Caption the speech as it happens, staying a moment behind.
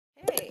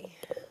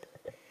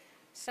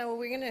So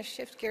we're going to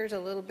shift gears a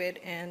little bit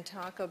and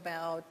talk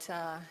about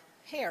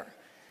hair.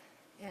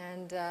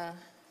 And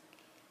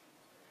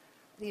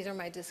these are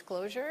my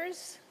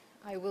disclosures.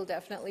 I will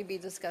definitely be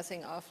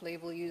discussing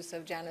off-label use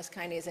of janus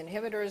kinase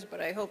inhibitors, but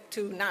I hope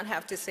to not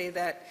have to say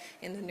that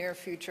in the near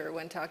future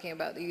when talking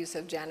about the use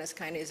of janus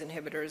kinase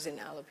inhibitors in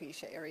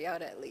alopecia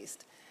areata at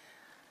least.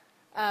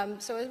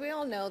 So as we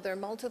all know, there are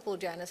multiple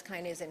janus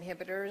kinase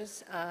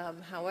inhibitors.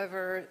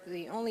 However,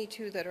 the only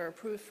two that are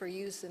approved for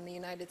use in the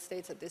United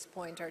States at this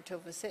point are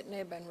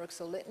Tofacitinib and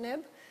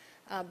Ruxolitinib.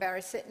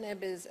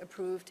 Baricitinib is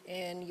approved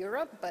in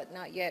Europe, but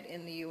not yet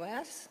in the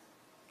US.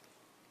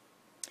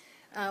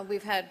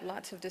 We've had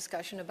lots of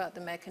discussion about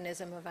the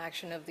mechanism of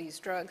action of these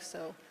drugs,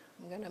 so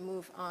I'm going to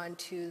move on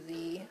to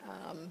the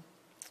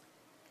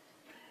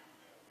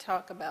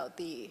talk about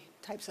the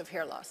types of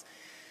hair loss.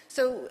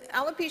 So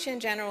alopecia in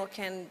general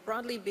can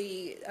broadly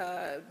be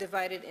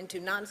divided into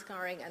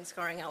non-scarring and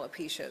scarring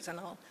alopecias. And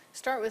I'll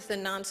start with the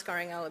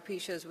non-scarring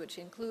alopecias, which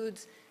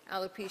includes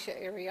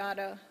alopecia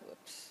areata,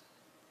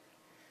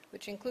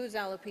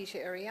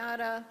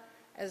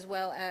 as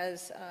well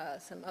as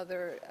some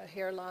other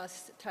hair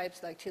loss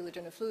types like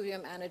telogen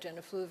effluvium, anagen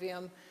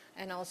effluvium,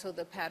 and also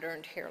the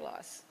patterned hair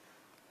loss.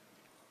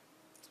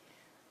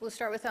 We'll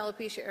start with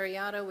alopecia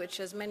areata, which,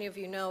 as many of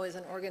you know, is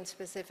an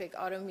organ-specific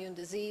autoimmune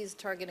disease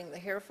targeting the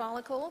hair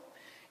follicle.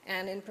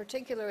 And in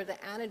particular, the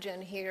anagen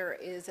here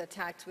is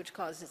attacked, which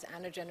causes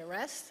anagen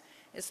arrest.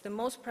 It's the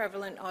most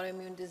prevalent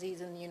autoimmune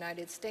disease in the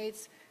United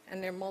States,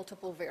 and there are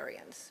multiple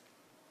variants.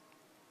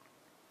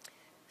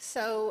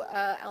 So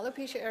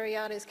alopecia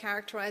areata is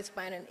characterized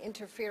by an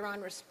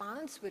interferon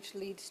response, which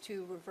leads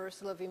to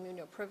reversal of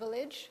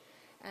immunoprivilege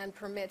and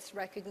permits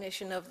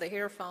recognition of the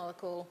hair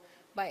follicle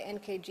by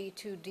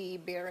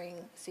NKG2D bearing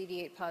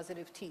CD8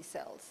 positive T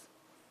cells.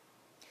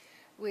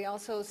 We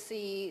also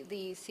see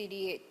the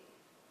CD8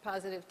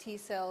 positive T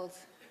cells,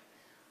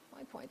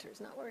 my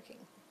pointer's not working,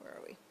 where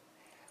are we?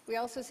 We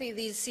also see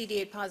these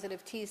CD8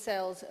 positive T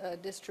cells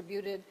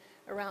distributed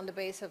around the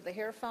base of the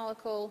hair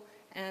follicle,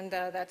 and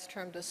that's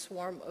termed a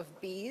swarm of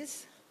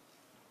bees.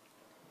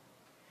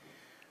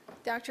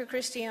 Dr.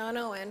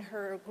 Cristiano and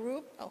her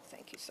group, oh,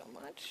 thank you so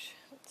much.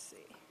 Let's see.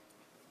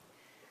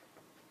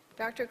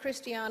 Dr.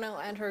 Cristiano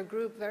and her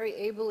group very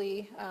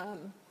ably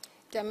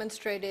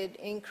demonstrated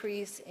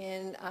increase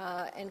in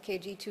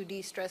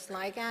NKG2D stress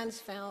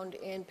ligands found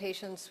in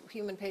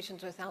human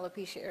patients with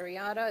alopecia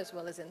areata, as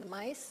well as in the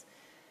mice.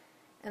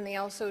 And they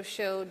also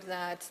showed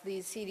that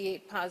these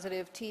CD8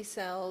 positive T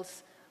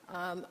cells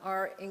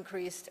are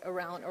increased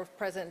around or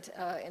present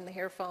in the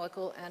hair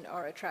follicle and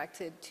are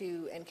attracted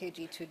to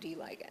NKG2D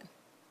ligand.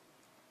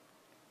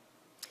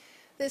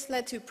 This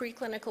led to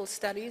preclinical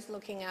studies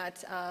looking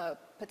at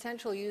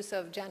potential use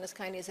of janus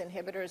kinase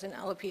inhibitors in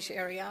alopecia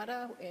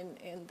areata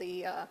in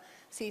the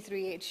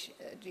C3H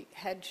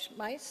hedge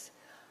mice.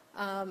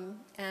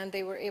 And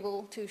they were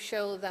able to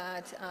show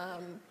that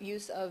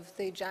use of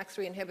the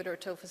JAK3 inhibitor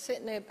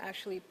tofacitinib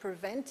actually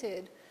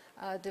prevented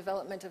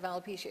development of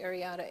alopecia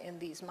areata in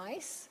these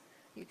mice.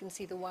 You can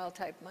see the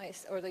wild-type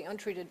mice, or the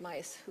untreated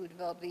mice, who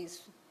develop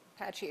these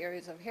patchy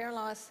areas of hair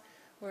loss,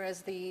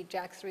 whereas the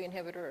JAK3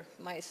 inhibitor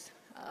mice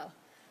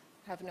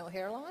have no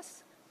hair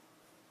loss.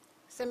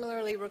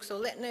 Similarly,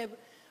 ruxolitinib,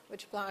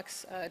 which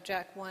blocks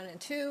JAK1 and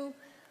 2,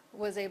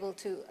 was able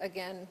to,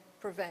 again,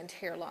 prevent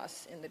hair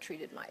loss in the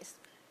treated mice.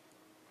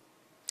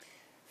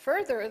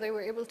 Further, they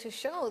were able to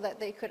show that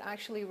they could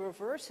actually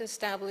reverse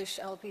established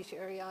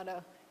alopecia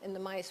areata in the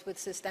mice with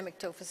systemic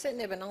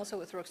tofacitinib and also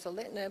with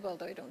ruxolitinib,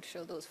 although I don't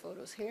show those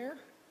photos here.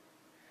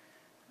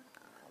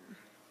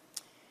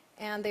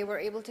 And they were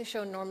able to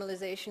show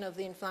normalization of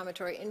the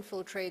inflammatory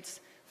infiltrates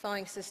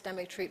following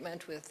systemic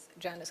treatment with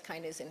janus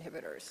kinase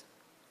inhibitors.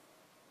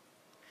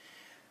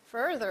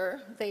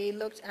 Further, they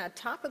looked at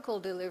topical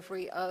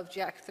delivery of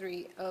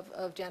JAK3,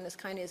 of janus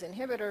kinase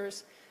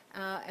inhibitors,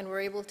 and were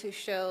able to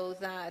show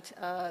that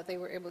they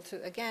were able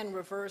to, again,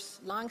 reverse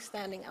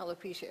long-standing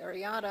alopecia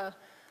areata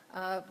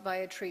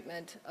via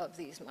treatment of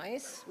these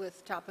mice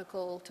with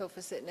topical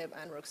tofacitinib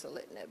and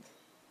ruxolitinib.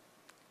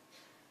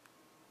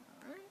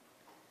 All right.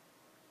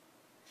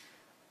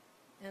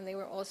 And they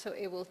were also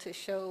able to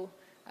show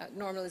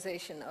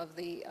normalization of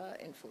the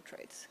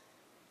infiltrates.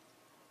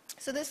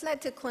 So this led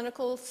to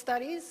clinical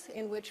studies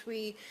in which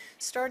we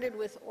started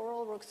with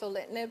oral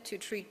ruxolitinib to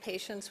treat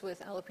patients with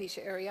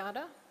alopecia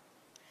areata.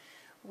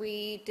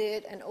 We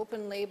did an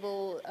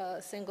open-label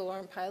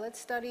single-arm pilot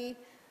study.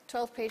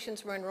 12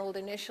 patients were enrolled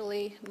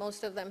initially.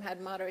 Most of them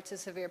had moderate to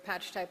severe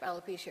patch-type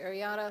alopecia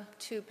areata,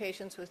 2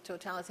 patients with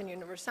totalis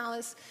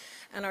universalis,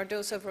 and our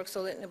dose of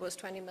ruxolitinib was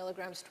 20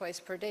 milligrams twice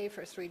per day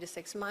for 3 to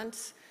 6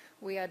 months.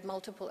 We had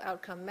multiple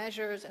outcome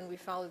measures, and we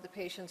followed the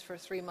patients for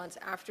 3 months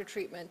after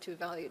treatment to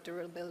evaluate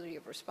durability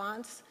of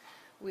response.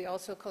 We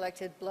also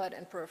collected blood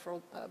and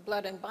peripheral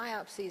blood and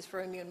biopsies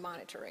for immune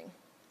monitoring.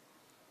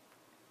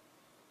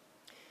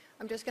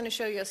 I'm just going to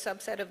show you a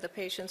subset of the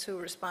patients who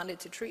responded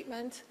to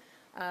treatment.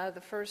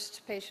 The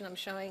first patient I'm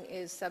showing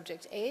is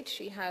subject H.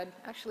 She had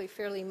actually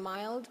fairly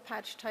mild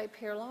patch-type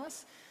hair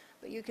loss,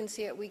 but you can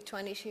see at week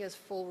 20 she has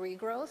full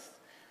regrowth.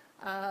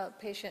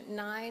 Patient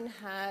 9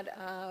 had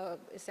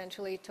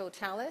essentially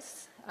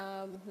totalis,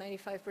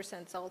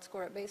 95% SALT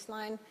score at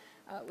baseline,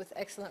 with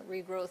excellent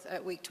regrowth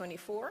at week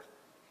 24.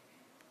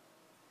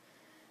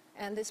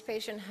 And this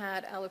patient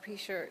had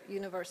alopecia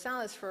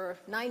universalis for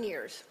 9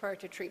 years prior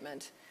to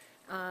treatment.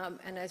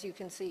 And as you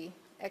can see,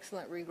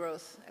 excellent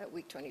regrowth at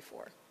week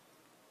 24.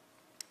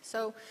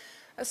 So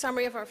a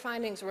summary of our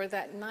findings were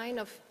that 9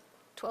 of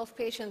 12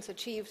 patients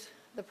achieved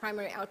the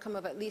primary outcome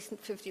of at least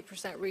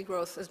 50%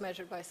 regrowth as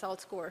measured by SALT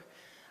score,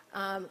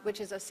 which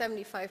is a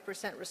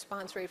 75%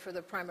 response rate for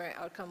the primary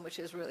outcome, which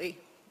is really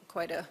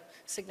quite a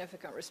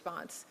significant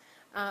response.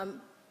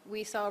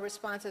 We saw a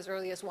response as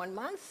early as 1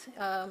 month,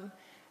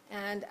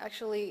 and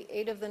actually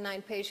 8 of the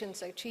 9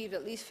 patients achieved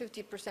at least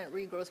 50%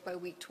 regrowth by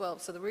week 12,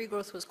 so the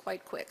regrowth was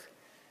quite quick.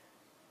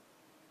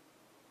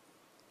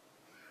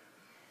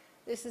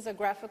 This is a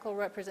graphical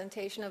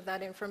representation of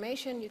that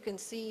information. You can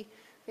see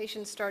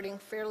patients starting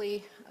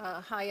fairly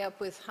high up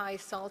with high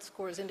SALT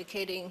scores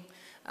indicating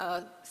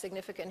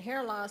significant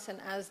hair loss,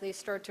 and as they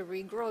start to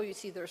regrow, you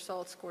see their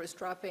SALT scores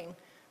dropping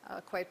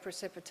quite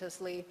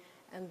precipitously,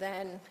 and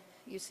then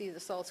you see the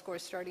SALT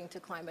scores starting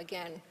to climb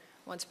again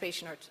once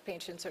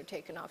patients are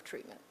taken off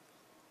treatment.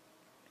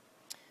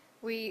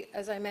 We,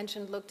 as I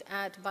mentioned, looked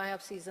at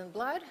biopsies in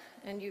blood,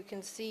 and you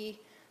can see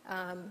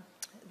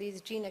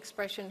these gene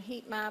expression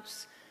heat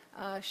maps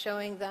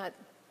showing that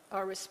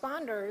our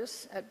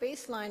responders at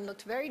baseline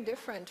looked very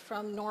different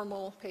from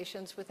normal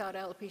patients without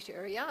alopecia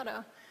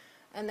areata,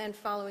 and then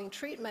following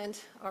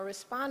treatment, our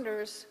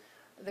responders,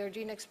 their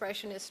gene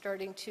expression is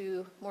starting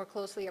to more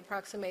closely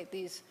approximate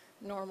these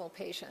normal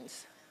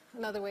patients.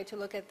 Another way to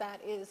look at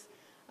that is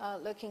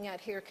looking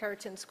at hair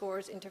keratin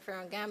scores,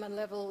 interferon gamma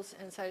levels,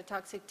 and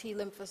cytotoxic T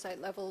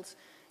lymphocyte levels.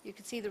 You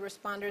can see the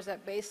responders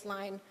at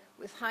baseline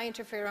with high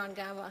interferon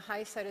gamma,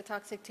 high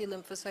cytotoxic T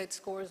lymphocyte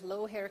scores,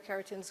 low hair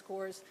keratin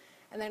scores,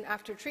 and then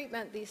after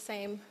treatment, these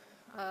same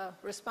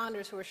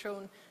responders who are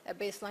shown at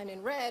baseline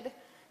in red,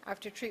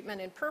 after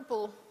treatment in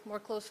purple, more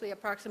closely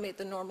approximate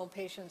the normal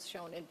patients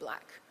shown in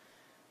black.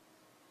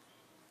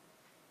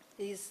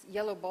 These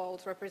yellow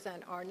balls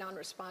represent our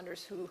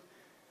non-responders who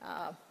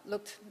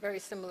looked very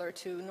similar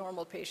to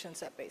normal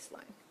patients at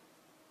baseline.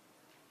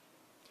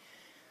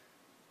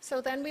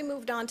 So then we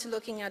moved on to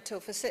looking at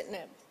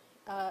tofacitinib.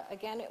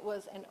 Again, it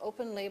was an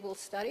open label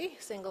study,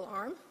 single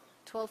arm,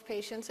 12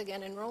 patients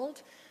again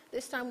enrolled.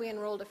 This time we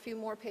enrolled a few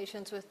more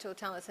patients with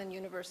totalis and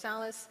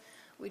universalis.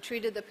 We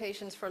treated the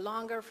patients for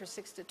longer, for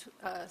 6 to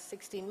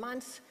 16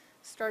 months,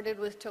 started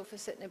with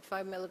tofacitinib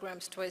 5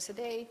 milligrams twice a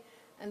day,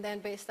 and then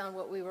based on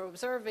what we were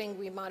observing,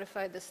 we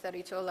modified the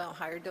study to allow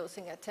higher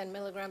dosing at 10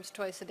 milligrams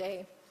twice a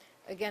day.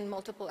 Again,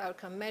 multiple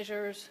outcome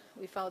measures.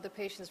 We followed the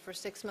patients for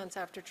 6 months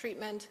after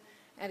treatment,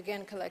 and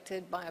again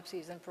collected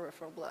biopsies and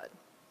peripheral blood.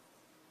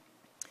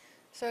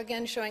 So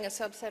again, showing a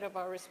subset of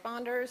our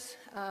responders.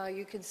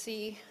 You can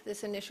see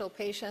this initial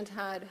patient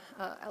had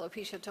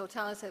alopecia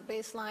totalis at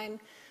baseline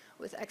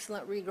with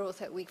excellent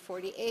regrowth at week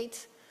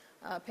 48.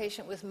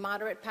 Patient with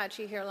moderate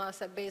patchy hair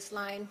loss at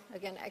baseline,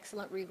 again,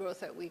 excellent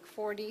regrowth at week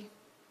 40.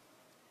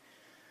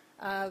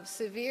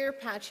 Severe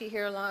patchy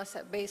hair loss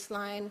at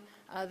baseline.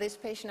 This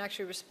patient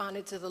actually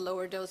responded to the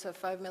lower dose of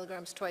 5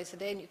 milligrams twice a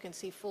day, and you can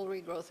see full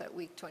regrowth at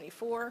week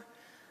 24.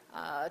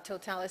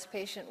 Totalis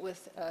patient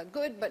with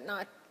good but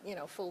not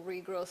full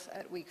regrowth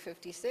at week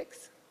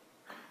 56.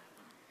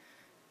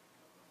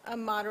 A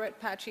moderate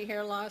patchy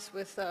hair loss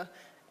with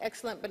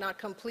excellent but not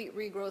complete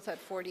regrowth at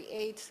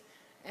 48,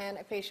 and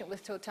a patient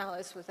with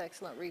totalis with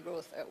excellent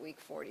regrowth at week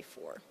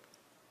 44.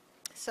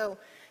 So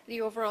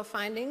the overall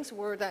findings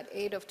were that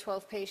 8 of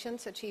 12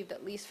 patients achieved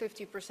at least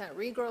 50%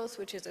 regrowth,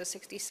 which is a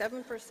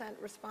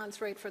 67% response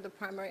rate for the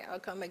primary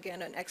outcome,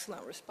 again an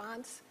excellent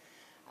response.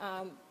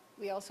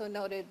 We also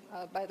noted,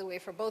 by the way,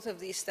 for both of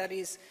these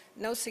studies,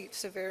 no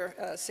severe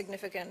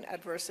significant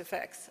adverse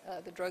effects.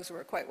 The drugs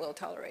were quite well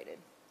tolerated.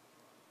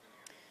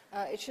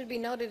 It should be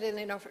noted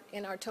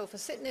in our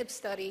Tofacitinib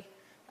study,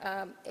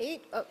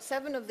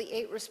 7 of the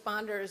 8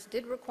 responders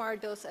did require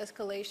dose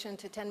escalation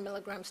to 10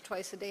 milligrams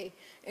twice a day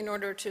in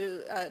order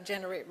to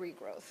generate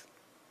regrowth.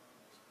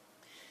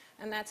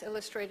 And that's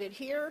illustrated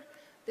here.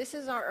 This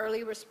is our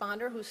early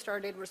responder who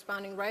started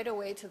responding right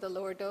away to the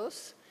lower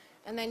dose.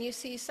 And then you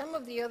see some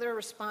of the other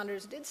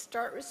responders did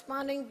start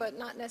responding, but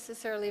not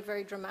necessarily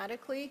very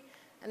dramatically.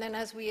 And then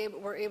as we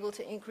were able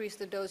to increase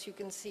the dose, you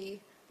can see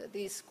that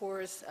these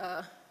scores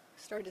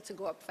started to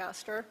go up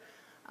faster,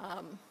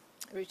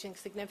 reaching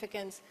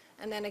significance.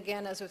 And then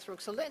again, as with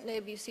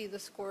ruxolitinib, you see the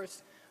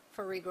scores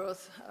for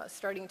regrowth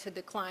starting to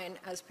decline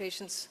as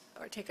patients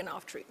are taken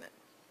off treatment.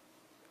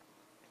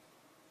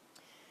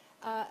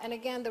 And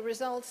again, the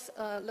results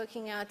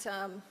looking at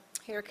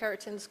hair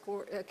keratin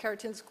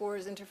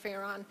scores,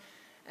 interferon,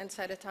 and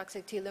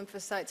cytotoxic T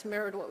lymphocytes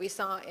mirrored what we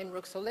saw in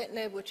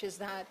ruxolitinib, which is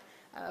that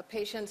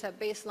patients at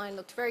baseline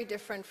looked very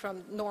different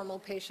from normal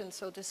patients,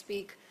 so to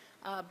speak,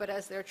 but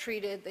as they're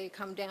treated, they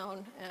come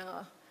down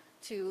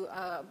to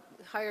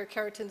higher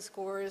keratin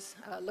scores,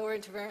 lower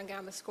interferon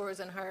gamma scores,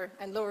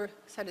 and lower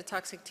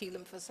cytotoxic T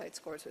lymphocyte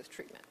scores with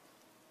treatment.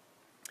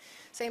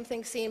 Same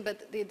thing seen,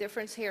 but the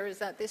difference here is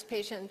that this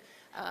patient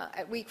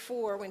at week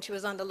 4, when she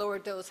was on the lower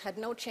dose, had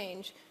no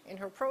change in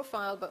her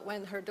profile, but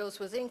when her dose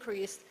was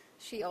increased,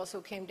 she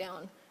also came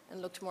down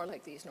and looked more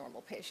like these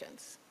normal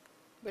patients,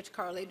 which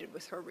correlated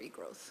with her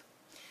regrowth.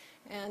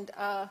 And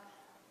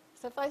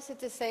suffice it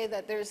to say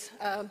that there's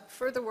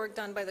further work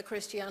done by the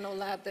Cristiano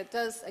lab that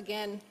does,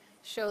 again,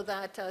 show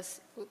that,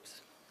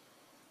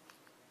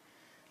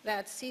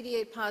 that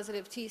CD8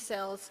 positive T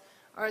cells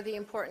are the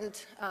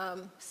important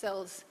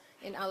cells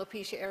in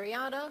alopecia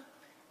areata,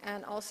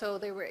 and also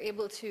they were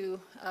able to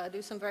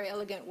do some very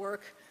elegant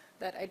work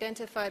that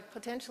identified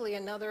potentially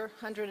another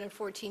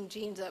 114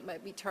 genes that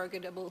might be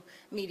targetable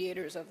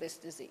mediators of this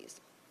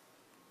disease.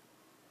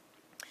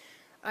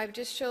 I've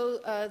just shown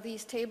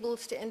these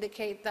tables to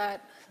indicate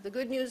that the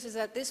good news is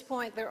at this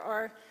point there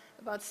are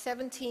about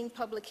 17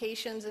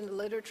 publications in the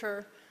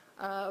literature,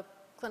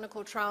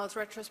 clinical trials,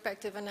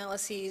 retrospective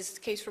analyses,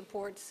 case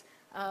reports,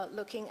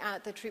 looking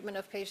at the treatment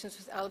of patients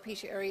with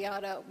alopecia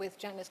areata with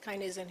janus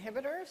kinase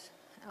inhibitors.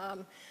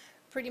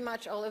 Pretty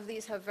much all of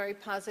these have very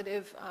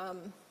positive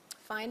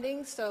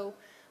findings, so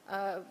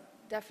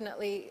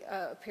definitely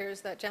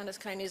appears that janus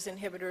kinase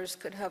inhibitors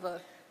could have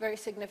a very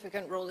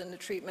significant role in the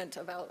treatment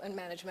and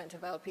management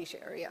of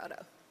alopecia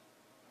areata.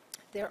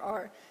 There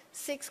are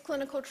 6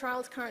 clinical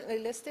trials currently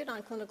listed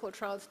on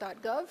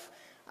clinicaltrials.gov,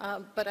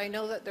 but I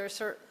know that there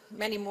are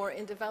many more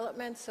in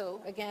development,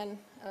 so again,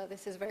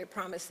 this is very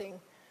promising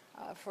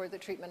for the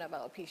treatment of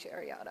alopecia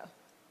areata.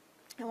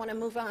 I want to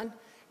move on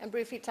and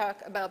briefly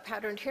talk about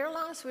patterned hair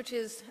loss, which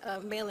is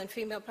male and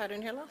female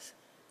patterned hair loss.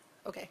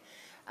 Okay,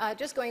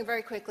 just going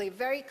very quickly,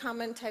 very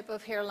common type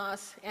of hair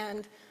loss,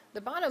 and the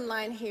bottom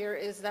line here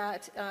is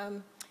that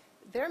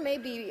there may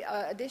be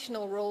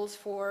additional roles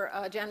for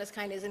janus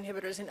kinase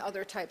inhibitors in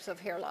other types of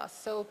hair loss.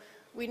 So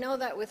we know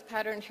that with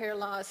patterned hair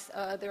loss,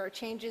 there are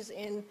changes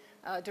in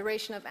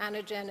duration of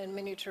anagen and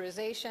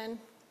miniaturization,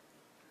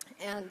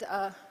 and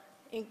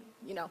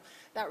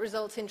that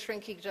results in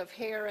shrinkage of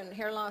hair and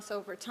hair loss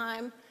over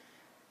time.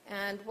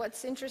 And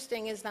what's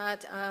interesting is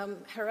that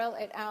Harrell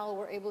et al.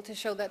 Were able to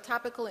show that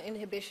topical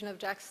inhibition of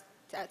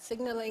Jak-STAT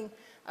signaling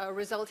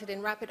resulted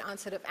in rapid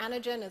onset of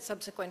anagen and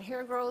subsequent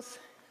hair growth.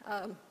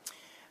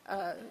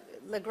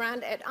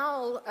 Legrand et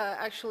al.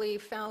 Actually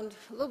found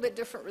a little bit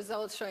different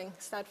results, showing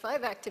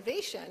STAT5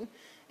 activation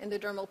in the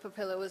dermal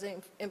papilla was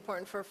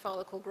important for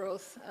follicle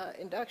growth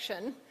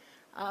induction,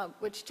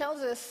 which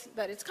tells us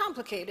that it's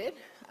complicated.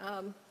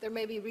 There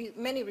may be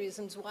many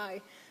reasons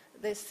why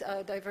this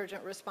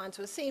divergent response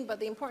was seen, but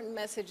the important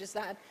message is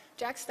that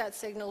Jak-STAT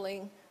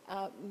signaling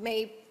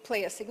may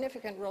play a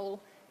significant role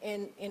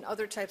in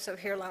other types of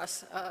hair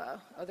loss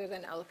other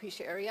than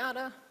alopecia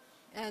areata.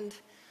 And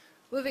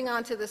moving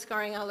on to the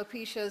scarring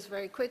alopecias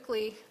very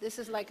quickly, this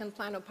is lichen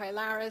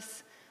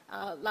planopilaris.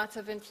 Lots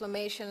of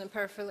inflammation and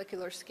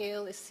parafollicular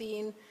scale is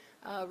seen,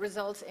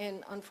 results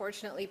in,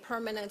 unfortunately,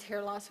 permanent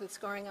hair loss with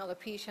scarring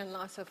alopecia and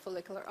loss of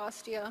follicular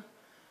ostia.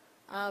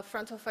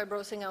 Frontal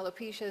fibrosing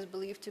alopecia is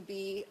believed to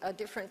be a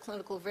different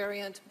clinical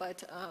variant,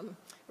 but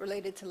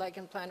related to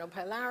lichen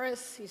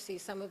planopilaris. You see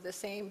some of the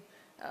same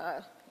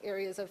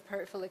areas of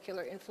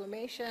parafollicular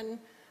inflammation.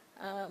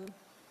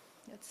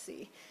 Let's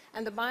see.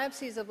 And the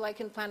biopsies of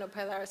lichen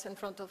planopilaris and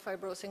frontal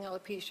fibrosing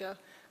alopecia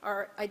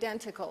are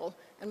identical.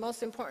 And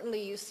most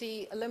importantly, you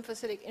see a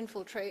lymphocytic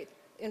infiltrate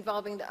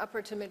involving the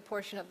upper to mid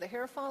portion of the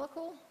hair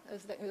follicle,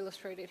 as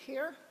illustrated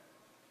here.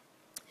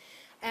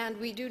 And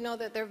we do know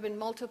that there have been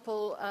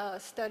multiple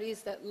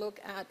studies that look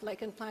at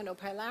lichen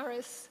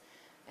planopilaris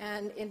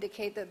and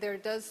indicate that there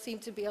does seem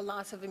to be a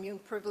loss of immune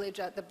privilege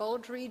at the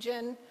bulge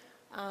region,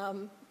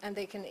 and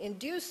they can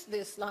induce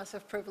this loss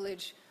of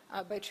privilege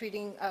by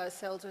treating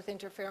cells with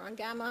interferon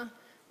gamma.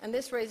 And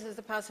this raises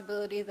the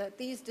possibility that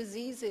these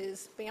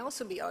diseases may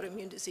also be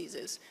autoimmune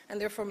diseases, and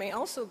therefore may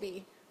also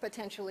be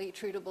potentially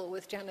treatable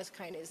with janus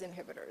kinase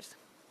inhibitors.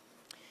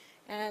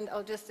 And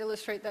I'll just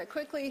illustrate that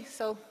quickly.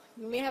 So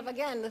you may have,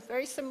 again, this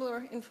very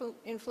similar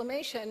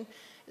inflammation.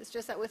 It's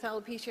just that with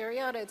alopecia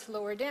areata, it's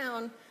lower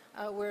down,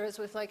 whereas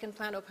with lichen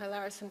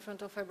planopilaris and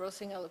frontal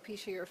fibrosing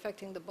alopecia, you're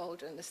affecting the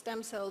bulge and the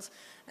stem cells,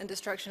 and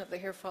destruction of the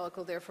hair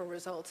follicle therefore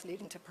results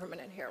leading to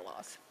permanent hair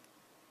loss.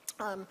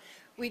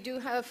 We do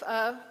have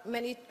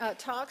many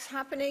talks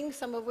happening,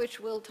 some of which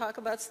will talk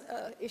about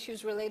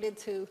issues related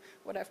to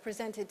what I've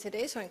presented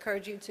today, so I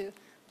encourage you to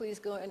please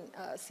go and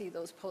see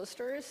those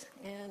posters.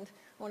 And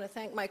I want to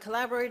thank my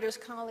collaborators,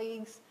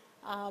 colleagues,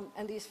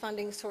 and these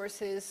funding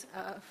sources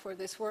for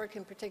this work,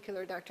 in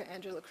particular Dr.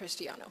 Angela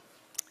Cristiano.